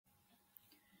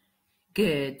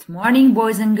Good morning,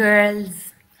 boys and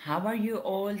girls. How are you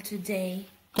all today?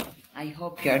 I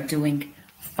hope you're doing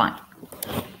fine.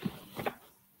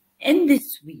 In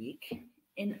this week,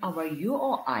 in our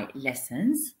UOI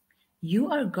lessons,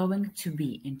 you are going to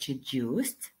be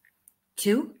introduced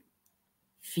to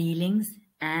feelings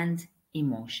and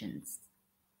emotions.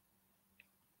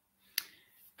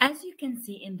 As you can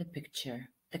see in the picture,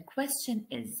 the question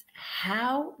is,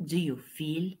 how do you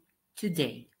feel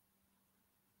today?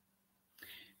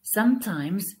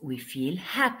 Sometimes we feel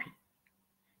happy.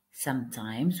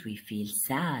 Sometimes we feel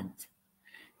sad.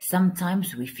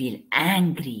 Sometimes we feel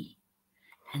angry.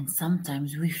 And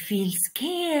sometimes we feel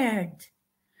scared.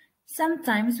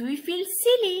 Sometimes we feel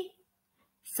silly.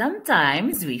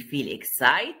 Sometimes we feel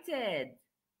excited.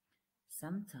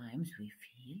 Sometimes we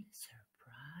feel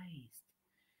surprised.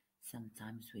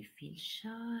 Sometimes we feel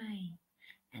shy.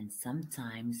 And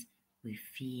sometimes we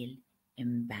feel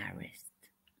embarrassed.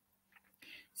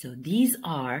 So these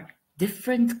are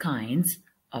different kinds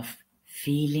of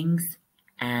feelings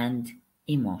and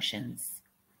emotions.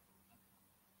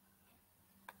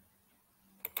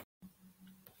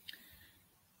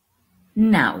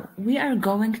 Now we are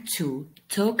going to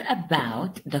talk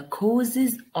about the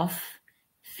causes of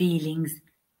feelings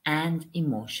and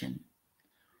emotion.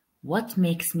 What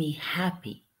makes me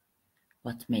happy?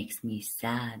 What makes me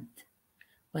sad?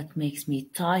 What makes me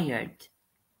tired?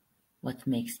 What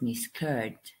makes me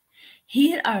scared?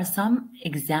 Here are some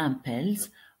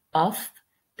examples of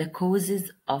the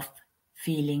causes of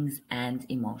feelings and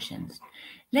emotions.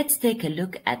 Let's take a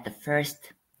look at the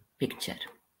first picture.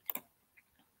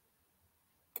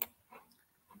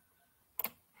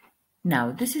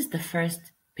 Now, this is the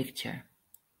first picture.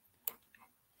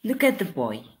 Look at the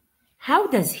boy. How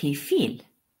does he feel?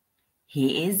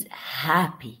 He is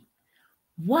happy.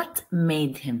 What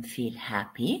made him feel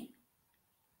happy?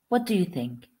 What do you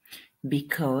think?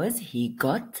 Because he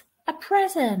got a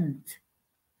present.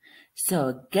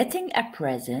 So getting a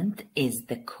present is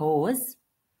the cause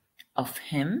of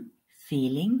him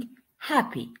feeling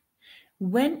happy.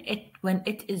 When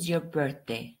it is your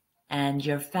birthday and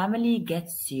your family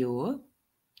gets you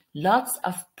lots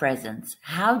of presents,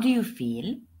 how do you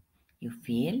feel? You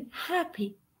feel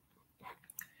happy.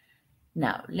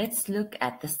 Now let's look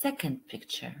at the second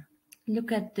picture.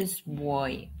 Look at this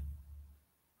boy.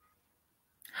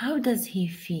 How does he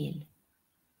feel?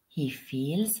 He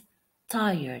feels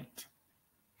tired.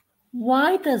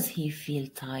 Why does he feel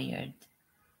tired?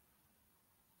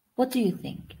 What do you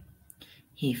think?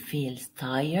 He feels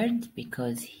tired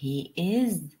because he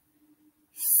is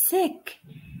sick.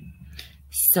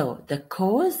 So the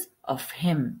cause of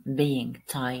him being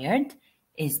tired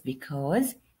is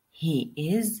because he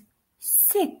is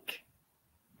sick.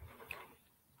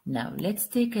 Now let's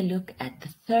take a look at the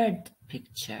third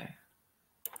picture.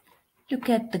 Look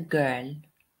at the girl.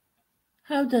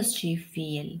 How does she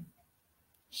feel?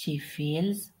 She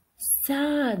feels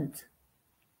sad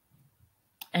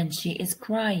and she is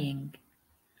crying.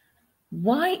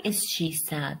 Why is she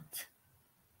sad?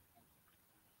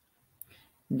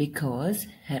 Because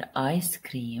her ice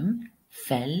cream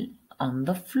fell on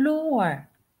the floor.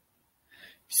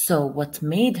 So what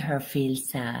made her feel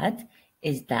sad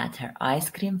is that her ice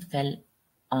cream fell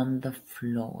on the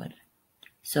floor.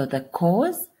 So the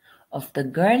cause of the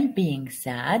girl being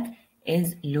sad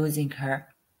is losing her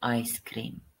ice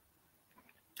cream.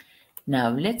 Now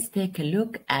let's take a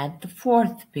look at the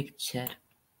fourth picture.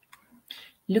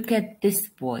 Look at this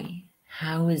boy.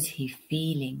 How is he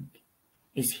feeling?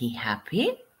 Is he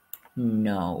happy?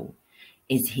 No.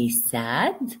 Is he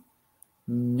sad?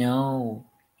 No.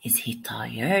 Is he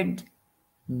tired?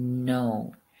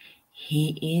 No.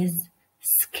 He is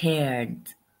scared.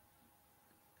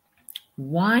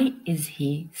 Why is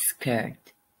he scared?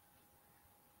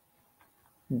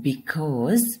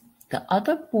 Because the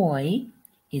other boy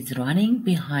is running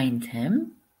behind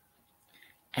him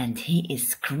and he is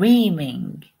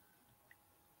screaming.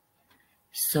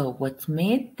 So what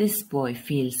made this boy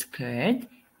feel scared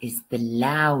is the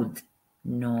loud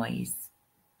noise.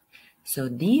 So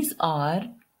these are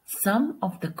some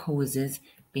of the causes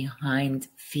behind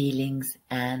feelings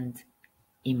and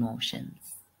emotions.